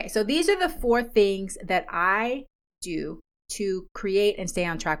so these are the 4 things that I do to create and stay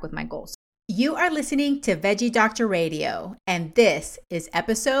on track with my goals. You are listening to Veggie Doctor Radio, and this is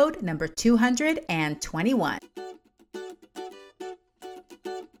episode number 221.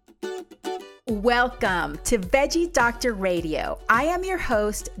 Welcome to Veggie Doctor Radio. I am your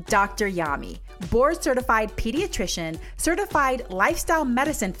host, Dr. Yami, board certified pediatrician, certified lifestyle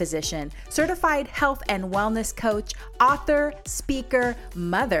medicine physician, certified health and wellness coach, author, speaker,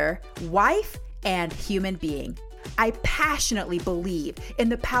 mother, wife, and human being. I passionately believe in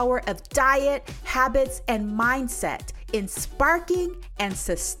the power of diet, habits, and mindset in sparking and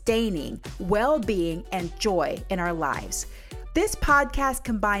sustaining well-being and joy in our lives. This podcast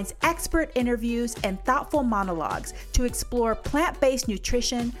combines expert interviews and thoughtful monologues to explore plant-based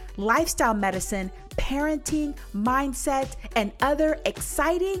nutrition, lifestyle medicine, parenting, mindset, and other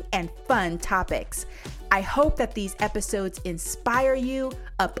exciting and fun topics. I hope that these episodes inspire you,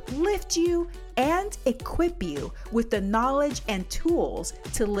 uplift you, and equip you with the knowledge and tools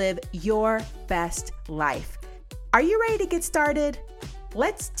to live your best life. Are you ready to get started?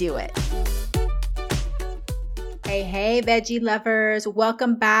 Let's do it. Hey, veggie lovers.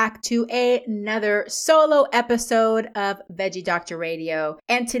 Welcome back to another solo episode of Veggie Doctor Radio.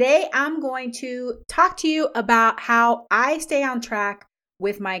 And today I'm going to talk to you about how I stay on track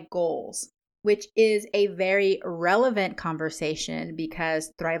with my goals, which is a very relevant conversation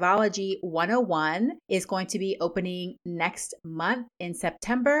because Thriveology 101 is going to be opening next month in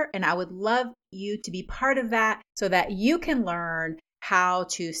September. And I would love you to be part of that so that you can learn how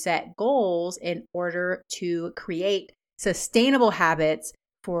to set goals in order to create sustainable habits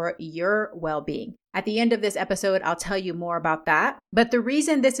for your well-being. At the end of this episode, I'll tell you more about that. But the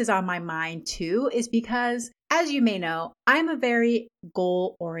reason this is on my mind too is because, as you may know, I'm a very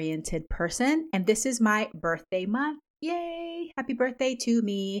goal-oriented person, and this is my birthday month. Yay! Happy birthday to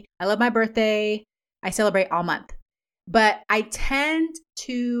me. I love my birthday. I celebrate all month. But I tend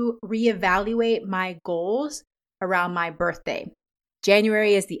to reevaluate my goals around my birthday.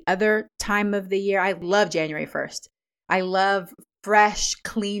 January is the other time of the year. I love January 1st. I love fresh,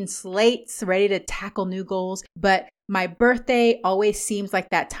 clean slates, ready to tackle new goals. But my birthday always seems like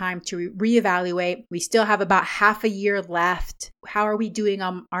that time to reevaluate. We still have about half a year left. How are we doing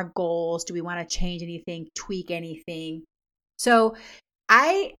on our goals? Do we want to change anything, tweak anything? So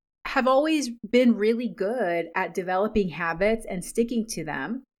I have always been really good at developing habits and sticking to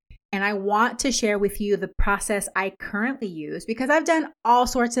them. And I want to share with you the process I currently use because I've done all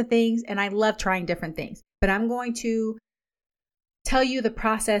sorts of things and I love trying different things. But I'm going to tell you the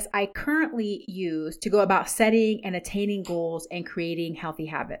process I currently use to go about setting and attaining goals and creating healthy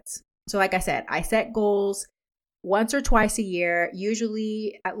habits. So like I said, I set goals once or twice a year,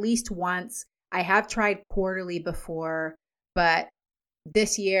 usually at least once. I have tried quarterly before, but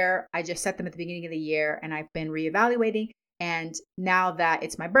this year I just set them at the beginning of the year and I've been reevaluating. And now that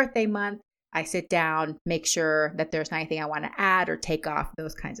it's my birthday month, I sit down, make sure that there's not anything I want to add or take off,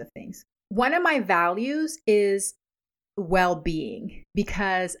 those kinds of things. One of my values is well-being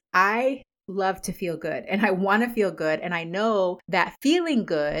because I love to feel good and I want to feel good. And I know that feeling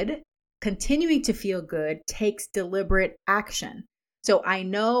good, continuing to feel good takes deliberate action. So I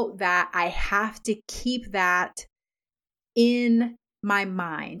know that I have to keep that in my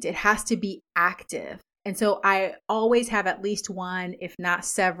mind. It has to be active. And so I always have at least one, if not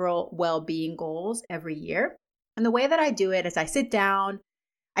several, well-being goals every year. And the way that I do it is I sit down,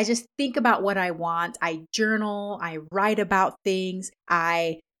 I just think about what I want, I journal, I write about things,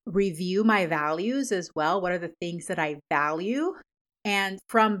 I review my values as well. What are the things that I value? And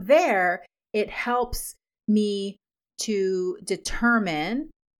from there, it helps me to determine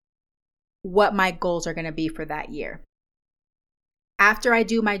what my goals are going to be for that year. After I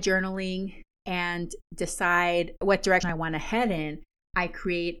do my journaling and decide what direction I want to head in, I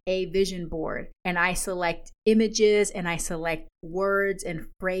create a vision board and I select images and I select words and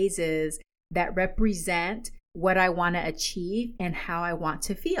phrases that represent what I want to achieve and how I want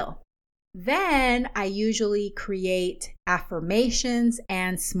to feel. Then I usually create affirmations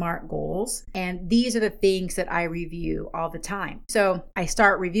and SMART goals. And these are the things that I review all the time. So I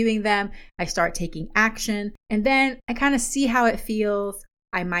start reviewing them, I start taking action, and then I kind of see how it feels.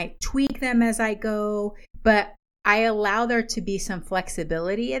 I might tweak them as I go, but I allow there to be some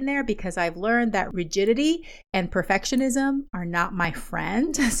flexibility in there because I've learned that rigidity and perfectionism are not my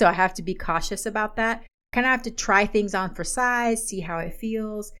friend. So I have to be cautious about that. Kind of have to try things on for size, see how it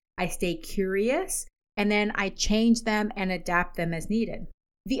feels. I stay curious, and then I change them and adapt them as needed.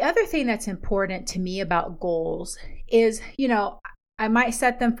 The other thing that's important to me about goals is, I might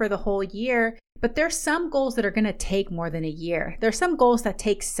set them for the whole year, But there's some goals that are going to take more than a year. There's some goals that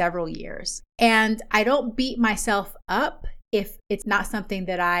take several years. And I don't beat myself up if it's not something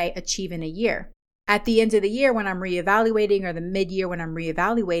that I achieve in a year. At the end of the year, when I'm reevaluating, or the mid-year when I'm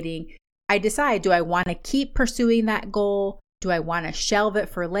reevaluating, I decide, do I want to keep pursuing that goal? Do I want to shelve it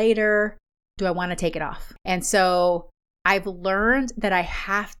for later? Do I want to take it off? And so I've learned that I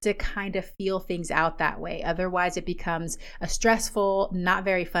have to kind of feel things out that way. Otherwise, it becomes a stressful, not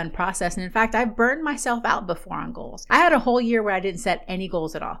very fun process. And in fact, I've burned myself out before on goals. I had a whole year where I didn't set any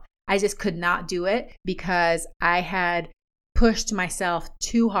goals at all. I just could not do it because I had pushed myself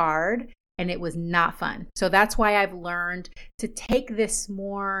too hard and it was not fun. So that's why I've learned to take this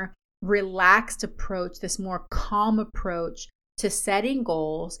more relaxed approach, this more calm approach to setting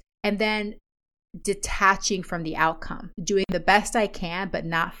goals, and then detaching from the outcome, doing the best I can, but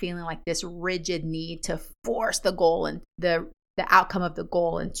not feeling like this rigid need to force the goal and the outcome of the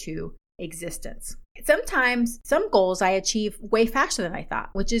goal into existence. Sometimes some goals I achieve way faster than I thought,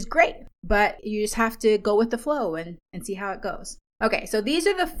 which is great, but you just have to go with the flow and see how it goes. Okay, so these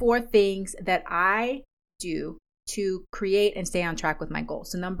are the 4 things that I do to create and stay on track with my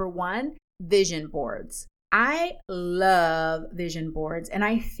goals. So number 1, vision boards. I love vision boards, and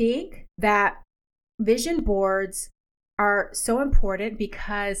I think that vision boards are so important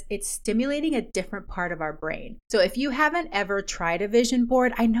because it's stimulating a different part of our brain. So if you haven't ever tried a vision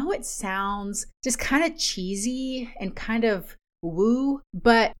board, I know it sounds just kind of cheesy and kind of woo,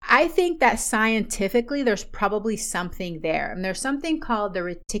 but I think that scientifically there's probably something there. And there's something called the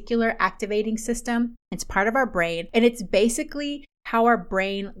reticular activating system. It's part of our brain, and it's basically how our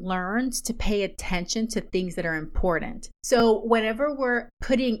brain learns to pay attention to things that are important. So whenever we're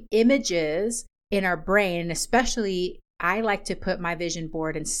putting images in our brain, and especially I like to put my vision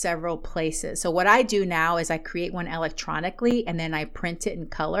board in several places. So what I do now is I create one electronically and then I print it in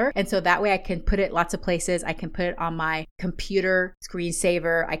color. And so that way I can put it lots of places. I can put it on my computer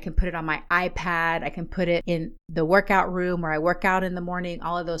screensaver. I can put it on my iPad. I can put it in the workout room where I work out in the morning,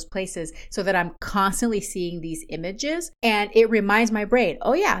 all of those places, so that I'm constantly seeing these images. And it reminds my brain,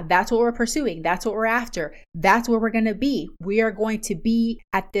 oh yeah, that's what we're pursuing. That's what we're after. That's where we're going to be. We are going to be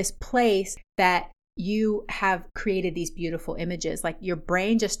at this place that you have created these beautiful images. Like your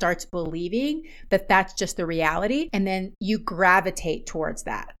brain just starts believing that that's just the reality. And then you gravitate towards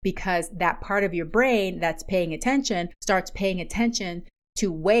that because that part of your brain that's paying attention starts paying attention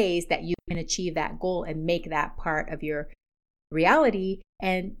to ways that you can achieve that goal and make that part of your reality,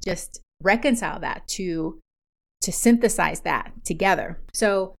 and just reconcile that to synthesize that together.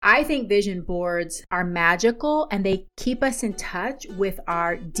 So I think vision boards are magical and they keep us in touch with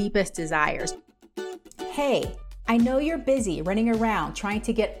our deepest desires. Hey, I know you're busy running around trying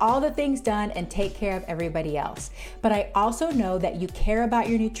to get all the things done and take care of everybody else, but I also know that you care about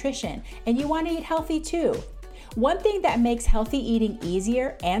your nutrition and you want to eat healthy too. One thing that makes healthy eating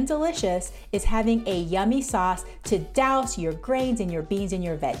easier and delicious is having a yummy sauce to douse your grains and your beans and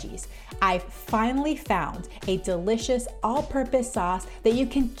your veggies. I've finally found a delicious all-purpose sauce that you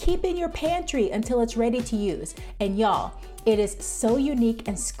can keep in your pantry until it's ready to use. And y'all, it is so unique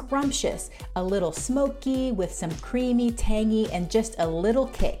and scrumptious, a little smoky with some creamy, tangy, and just a little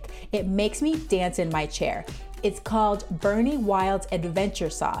kick. It makes me dance in my chair. It's called Bernie Wild's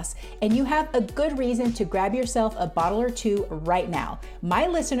Adventure Sauce, and you have a good reason to grab yourself a bottle or 2 right now. My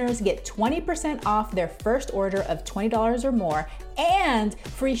listeners get 20% off their first order of $20 or more and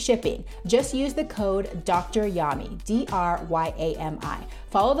free shipping. Just use the code Dr. Yami, DRYAMI.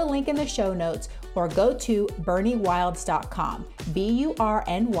 Follow the link in the show notes or go to BernieWilds.com,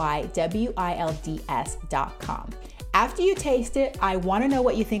 BURNYWILDS.com. After you taste it, I want to know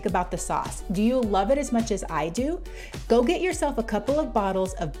what you think about the sauce. Do you love it as much as I do? Go get yourself a couple of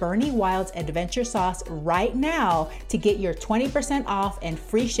bottles of Bernie Wild's Adventure Sauce right now to get your 20% off and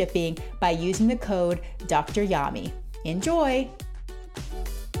free shipping by using the code Dr. Yami. Enjoy!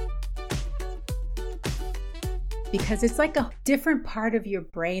 Because it's like a different part of your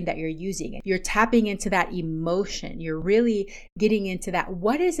brain that you're using. You're tapping into that emotion. You're really getting into that,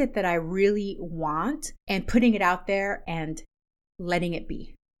 what is it that I really want, and putting it out there and letting it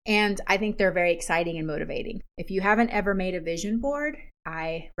be. And I think they're very exciting and motivating. If you haven't ever made a vision board,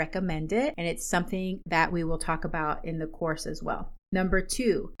 I recommend it. And it's something that we will talk about in the course as well. Number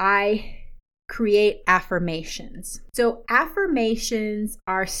 2, I create affirmations. So affirmations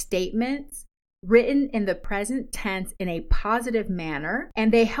are statements written in the present tense in a positive manner,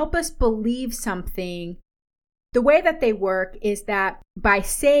 and they help us believe something. The way that they work is that by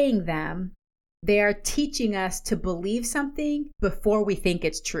saying them, they are teaching us to believe something before we think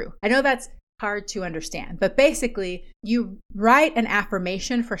it's true. I know that's hard to understand. But basically, you write an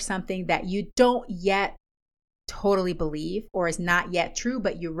affirmation for something that you don't yet totally believe or is not yet true,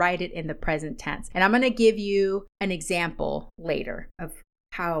 but you write it in the present tense. And I'm going to give you an example later of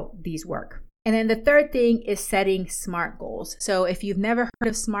how these work. And then the third thing is setting SMART goals. So if you've never heard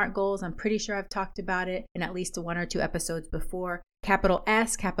of SMART goals, I'm pretty sure I've talked about it in at least 1 or 2 episodes before. Capital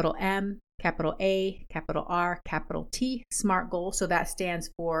S, capital M, capital A, capital R, capital T, SMART goals. So that stands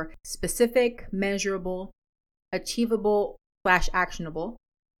for specific, measurable, achievable/actionable,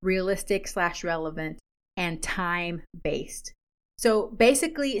 realistic/relevant, and time-based. So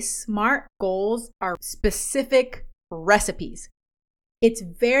basically, SMART goals are specific recipes. It's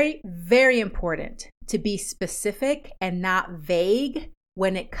very, very important to be specific and not vague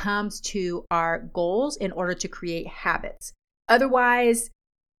when it comes to our goals in order to create habits. Otherwise,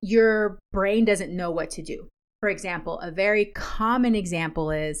 your brain doesn't know what to do. For example, a very common example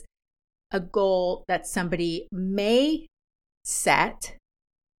is a goal that somebody may set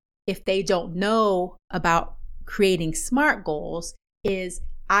if they don't know about creating SMART goals is,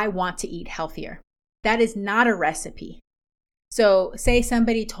 I want to eat healthier. That is not a recipe. So say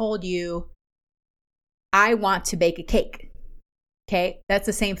somebody told you, I want to bake a cake. Okay, that's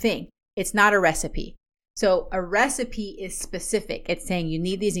the same thing. It's not a recipe. So a recipe is specific. It's saying you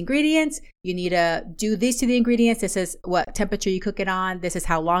need these ingredients. You need to do these to the ingredients. This is what temperature you cook it on. This is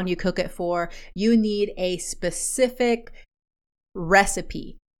how long you cook it for. You need a specific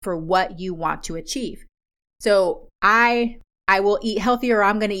recipe for what you want to achieve. So I will eat healthier, or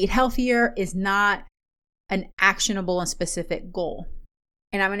I'm going to eat healthier is not an actionable and specific goal.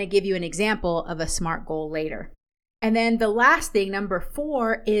 And I'm going to give you an example of a SMART goal later. And then the last thing, number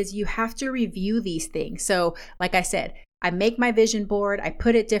 4, is you have to review these things. So like I said, I make my vision board, I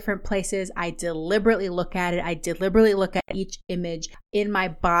put it different places, I deliberately look at it, I deliberately look at each image in my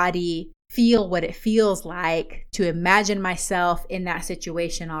body, feel what it feels like to imagine myself in that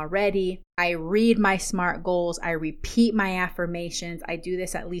situation already. I read my SMART goals, I repeat my affirmations. I do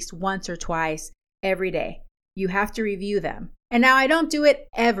this at least once or twice every day. You have to review them. And now I don't do it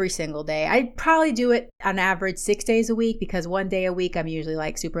every single day. I probably do it on average 6 days a week because 1 day a week I'm usually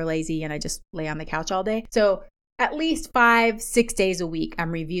like super lazy and I just lay on the couch all day. So at least 5-6 days a week,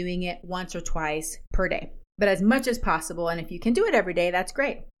 I'm reviewing it once or twice per day. But as much as possible, and if you can do it every day, that's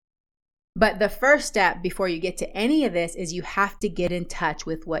great. But the first step before you get to any of this is you have to get in touch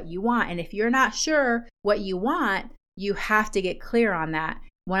with what you want. And if you're not sure what you want, you have to get clear on that.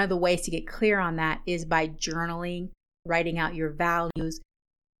 One of the ways to get clear on that is by journaling, writing out your values.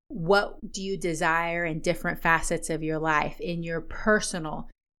 What do you desire in different facets of your life, in your personal,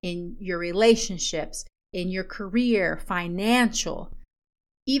 in your relationships, in your career, financial,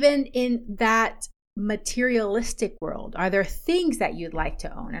 even in that materialistic world? Are there things that you'd like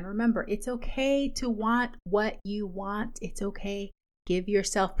to own? And remember, it's okay to want what you want. It's okay. Give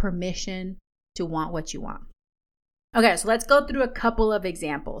yourself permission to want what you want. Okay, so let's go through a couple of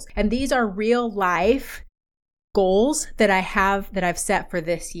examples. And these are real life goals that I've set for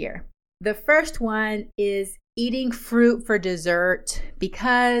this year. The first one is eating fruit for dessert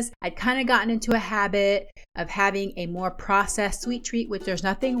because I'd kind of gotten into a habit of having a more processed sweet treat, which there's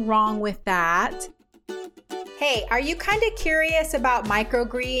nothing wrong with that. Hey, are you kind of curious about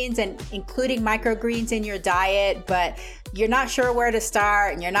microgreens and including microgreens in your diet, but you're not sure where to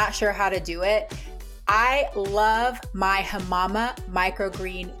start and you're not sure how to do it? I love my Hamama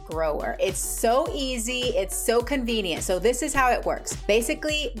microgreen grower. It's so easy. It's so convenient. So this is how it works.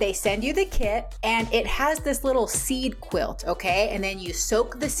 Basically, they send you the kit and it has this little seed quilt, okay? And then you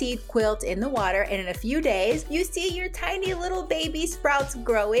soak the seed quilt in the water and in a few days, you see your tiny little baby sprouts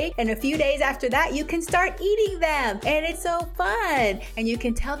growing. And a few days after that, you can start eating them. And it's so fun. And you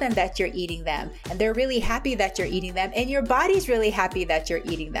can tell them that you're eating them. And they're really happy that you're eating them. And your body's really happy that you're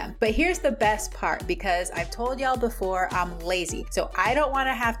eating them. But here's the best part, because I've told y'all before, I'm lazy. So I don't want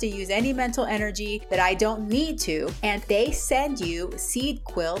to have to use any mental energy that I don't need to. And they send you seed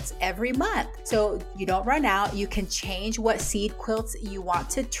quilts every month. So you don't run out. You can change what seed quilts you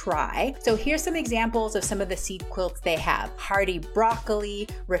want to try. So here's some examples of some of the seed quilts they have. Hearty broccoli,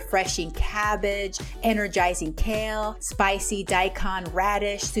 refreshing cabbage, energizing kale, spicy daikon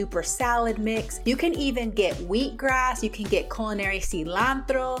radish, super salad mix. You can even get wheatgrass. You can get culinary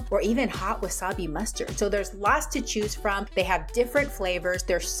cilantro, or even hot wasabi mustard. So there's lots to choose from. They have different flavors.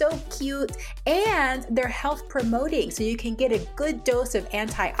 They're so cute and they're health promoting. So you can get a good dose of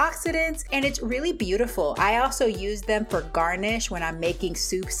antioxidants and it's really beautiful. I also use them for garnish when I'm making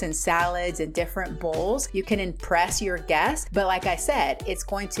soups and salads and different bowls. You can impress your guests. But like I said, it's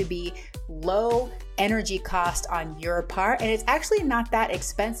going to be low energy cost on your part, and it's actually not that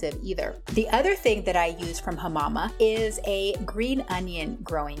expensive either. The other thing that I use from Hamama is a green onion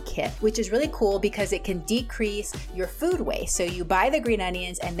growing kit, which is really cool because it can decrease your food waste. So you buy the green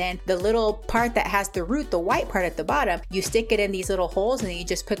onions, and then the little part that has the root, the white part at the bottom, you stick it in these little holes, and then you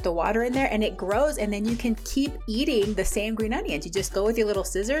just put the water in there and it grows, and then you can keep eating the same green onions. You just go with your little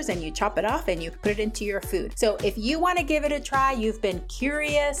scissors and you chop it off and you put it into your food. So if you want to give it a try, you've been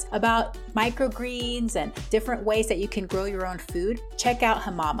curious about microgreens and different ways that you can grow your own food, check out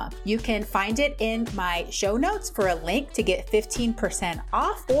Hamama. You can find it in my show notes for a link to get 15%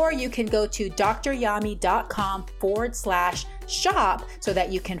 off, or you can go to dryami.com/shop so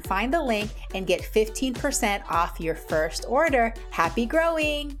that you can find the link and get 15% off your first order. Happy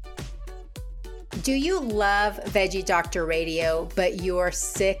growing! Do you love Veggie Doctor Radio, but you're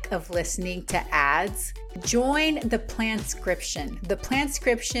sick of listening to ads? Join the Planscription. The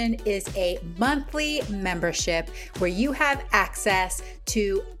Planscription is a monthly membership where you have access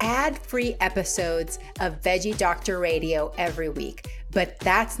to ad-free episodes of Veggie Doctor Radio every week. But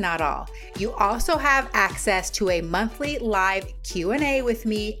that's not all. You also have access to a monthly live Q&A with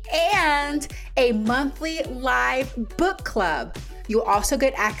me and a monthly live book club. You'll also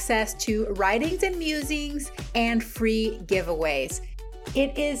get access to writings and musings and free giveaways.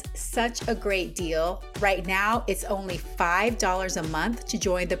 It is such a great deal. Right now, it's only $5 a month to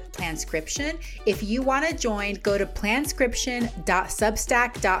join the Planscription. If you want to join, go to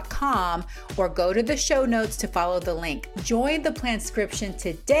planscription.substack.com or go to the show notes to follow the link. Join the Planscription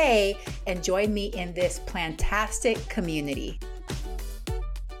today and join me in this plantastic community.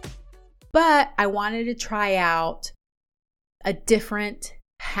 But I wanted to try out a different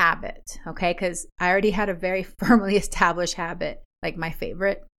habit, okay? Because I already had a very firmly established habit. Like my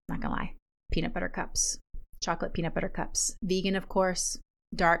favorite, not gonna lie, peanut butter cups, chocolate peanut butter cups. Vegan, of course,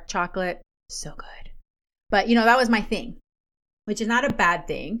 dark chocolate, so good. But that was my thing, which is not a bad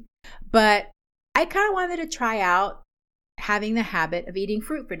thing. But I kind of wanted to try out having the habit of eating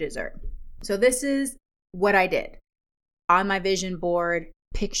fruit for dessert. So this is what I did. On my vision board,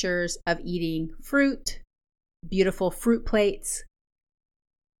 pictures of eating fruit, beautiful fruit plates.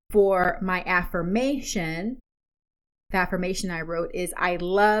 For my affirmation, the affirmation I wrote is, I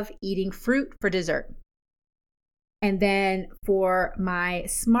love eating fruit for dessert. And then for my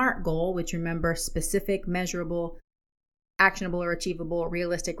SMART goal, which remember, specific, measurable, actionable or achievable,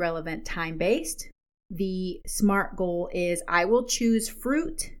 realistic, relevant, time-based. The SMART goal is, I will choose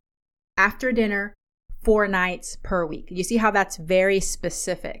fruit after dinner 4 nights per week. You see how that's very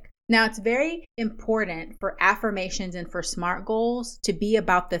specific. Now, it's very important for affirmations and for SMART goals to be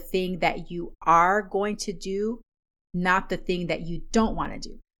about the thing that you are going to do, not the thing that you don't want to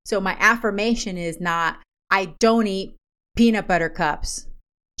do. So my affirmation is not, I don't eat peanut butter cups,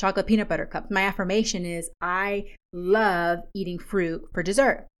 chocolate peanut butter cups. My affirmation is, I love eating fruit for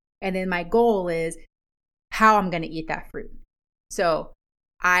dessert. And then my goal is how I'm going to eat that fruit. So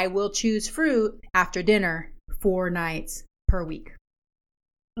I will choose fruit after dinner 4 nights per week.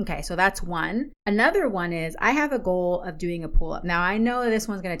 Okay, so that's one. Another one is, I have a goal of doing a pull-up. Now, I know this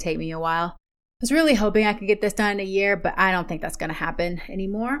one's going to take me a while. I was really hoping I could get this done in a year, but I don't think that's going to happen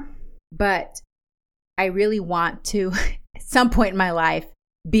anymore. But I really want to, at some point in my life,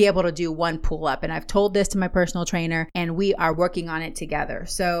 be able to do 1 pull-up. And I've told this to my personal trainer, and we are working on it together.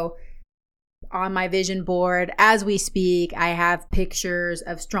 So on my vision board, as we speak, I have pictures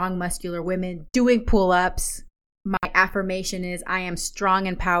of strong, muscular women doing pull-ups. My affirmation is, I am strong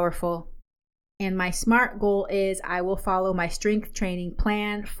and powerful. And my SMART goal is, I will follow my strength training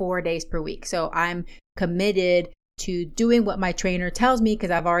plan 4 days per week. So I'm committed to doing what my trainer tells me, because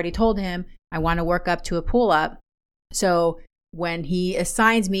I've already told him I want to work up to a pull-up. So when he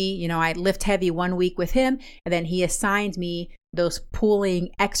assigns me, I lift heavy 1 week with him, and then he assigns me those pulling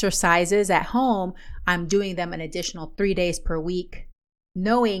exercises at home. I'm doing them an additional 3 days per week,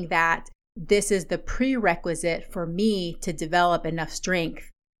 knowing that this is the prerequisite for me to develop enough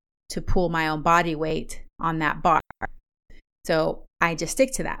strength to pull my own body weight on that bar. So I just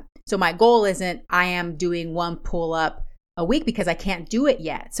stick to that. So my goal isn't, I am doing 1 pull-up a week, because I can't do it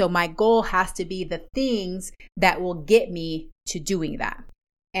yet. So my goal has to be the things that will get me to doing that.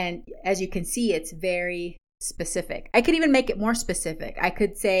 And as you can see, it's very specific. I could even make it more specific. I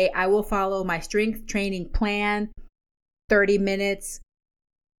could say, I will follow my strength training plan, 30 minutes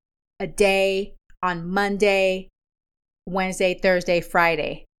a day on Monday, Wednesday, Thursday,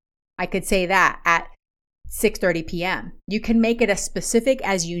 Friday. I could say that at 6:30 p.m. You can make it as specific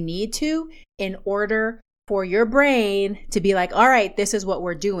as you need to in order for your brain to be like, all right, this is what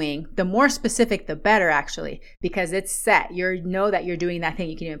we're doing. The more specific, the better, actually, because it's set. You know that you're doing that thing.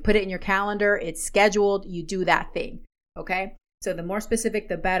 You can even put it in your calendar. It's scheduled. You do that thing. Okay. So the more specific,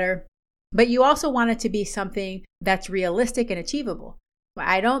 the better. But you also want it to be something that's realistic and achievable.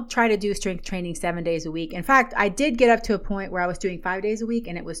 I don't try to do strength training 7 days a week. In fact, I did get up to a point where I was doing 5 days a week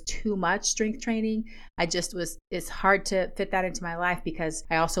and it was too much strength training. It's hard to fit that into my life because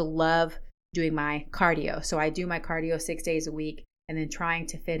I also love doing my cardio. So I do my cardio 6 days a week and then trying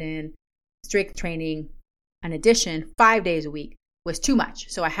to fit in strength training in addition 5 days a week was too much.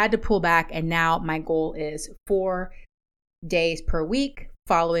 So I had to pull back, and now my goal is 4 days per week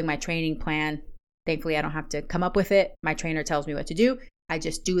following my training plan. Thankfully, I don't have to come up with it. My trainer tells me what to do. I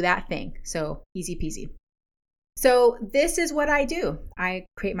just do that thing. So easy peasy. So this is what I do. I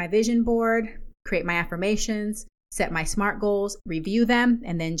create my vision board, create my affirmations, set my SMART goals, review them,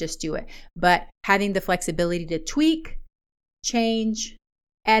 and then just do it. But having the flexibility to tweak, change,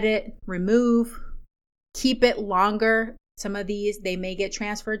 edit, remove, keep it longer. Some of these, they may get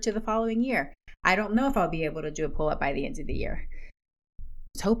transferred to the following year. I don't know if I'll be able to do a pull-up by the end of the year. I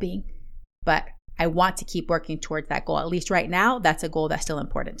was hoping, but I want to keep working towards that goal. At least right now, that's a goal that's still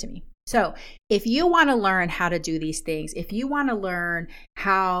important to me. So if you want to learn how to do these things, if you want to learn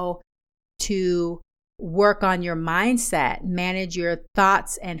how to work on your mindset, manage your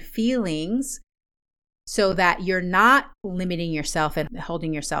thoughts and feelings so that you're not limiting yourself and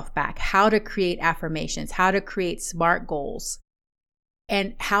holding yourself back, how to create affirmations, how to create SMART goals,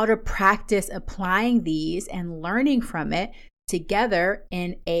 and how to practice applying these and learning from it together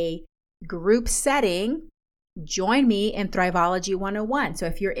in a group setting, join me in Thriveology 101. So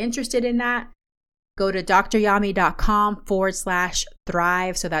if you're interested in that, go to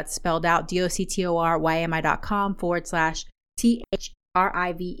dryomi.com/thrive. So that's spelled out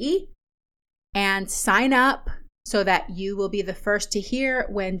doctoryomi.com/thrive and sign up so that you will be the first to hear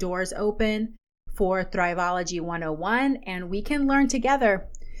when doors open for Thriveology 101, and we can learn together.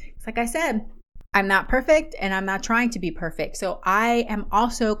 It's like I said, I'm not perfect and I'm not trying to be perfect. So I am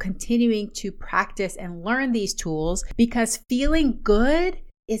also continuing to practice and learn these tools because feeling good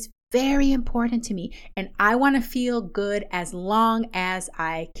is very important to me. And I want to feel good as long as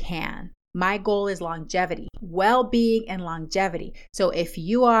I can. My goal is longevity, well-being and longevity. So if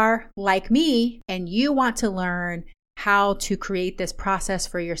you are like me and you want to learn how to create this process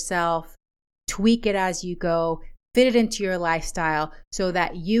for yourself, tweak it as you go, fit it into your lifestyle so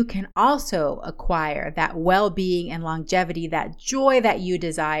that you can also acquire that well-being and longevity, that joy that you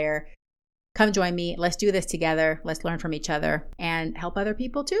desire, come join me. Let's do this together. Let's learn from each other and help other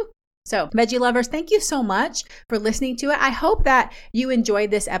people too. So, veggie lovers, thank you so much for listening to it. I hope that you enjoyed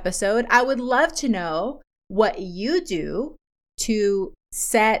this episode. I would love to know what you do to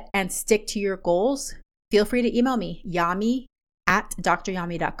set and stick to your goals. Feel free to email me,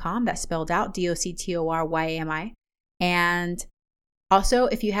 yami@dryomi.com. That's spelled out DOCTORYAMI. And also,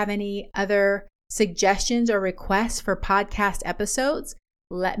 if you have any other suggestions or requests for podcast episodes,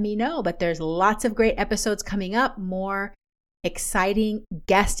 let me know. But there's lots of great episodes coming up, more exciting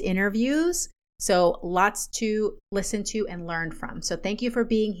guest interviews. So lots to listen to and learn from. So thank you for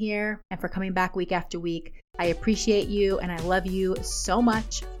being here and for coming back week after week. I appreciate you and I love you so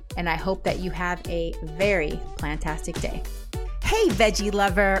much. And I hope that you have a very plantastic day. Hey, veggie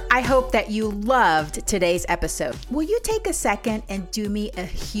lover, I hope that you loved today's episode. Will you take a second and do me a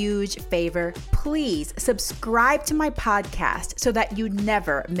huge favor? Please subscribe to my podcast so that you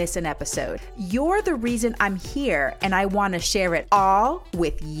never miss an episode. You're the reason I'm here, and I want to share it all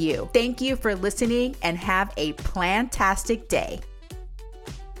with you. Thank you for listening and have a plantastic day.